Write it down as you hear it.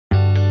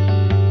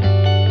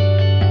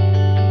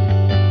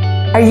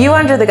Are you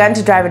under the gun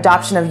to drive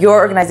adoption of your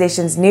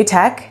organization's new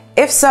tech?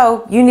 If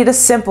so, you need a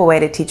simple way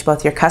to teach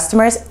both your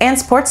customers and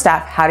support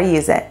staff how to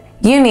use it.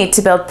 You need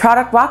to build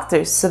product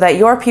walkthroughs so that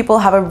your people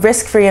have a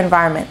risk-free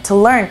environment to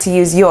learn to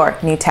use your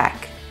new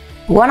tech.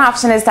 One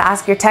option is to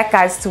ask your tech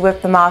guys to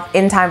whip them off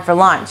in time for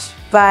launch,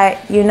 but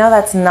you know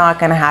that's not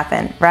going to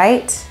happen,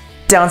 right?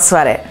 Don't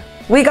sweat it.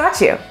 We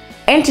got you.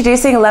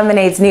 Introducing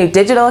Lemonade's new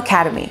Digital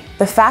Academy,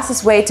 the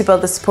fastest way to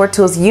build the support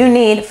tools you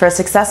need for a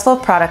successful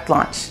product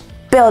launch.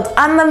 Build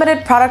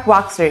unlimited product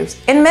walkthroughs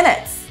in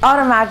minutes.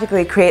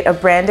 Automatically create a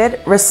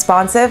branded,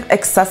 responsive,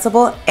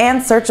 accessible,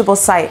 and searchable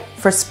site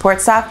for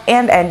support staff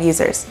and end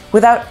users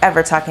without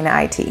ever talking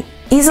to IT.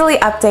 Easily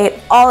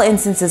update all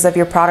instances of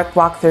your product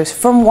walkthroughs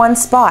from one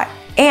spot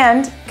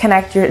and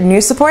connect your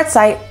new support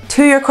site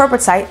to your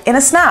corporate site in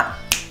a snap.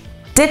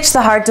 Ditch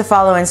the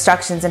hard-to-follow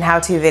instructions and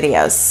how-to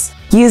videos.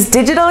 Use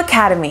Digital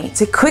Academy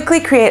to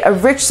quickly create a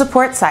rich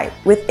support site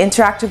with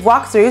interactive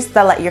walkthroughs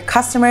that let your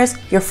customers,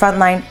 your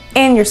frontline,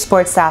 and your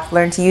support staff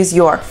learn to use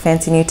your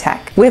fancy new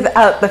tech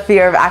without the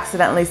fear of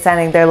accidentally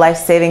sending their life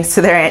savings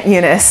to their Aunt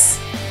Eunice.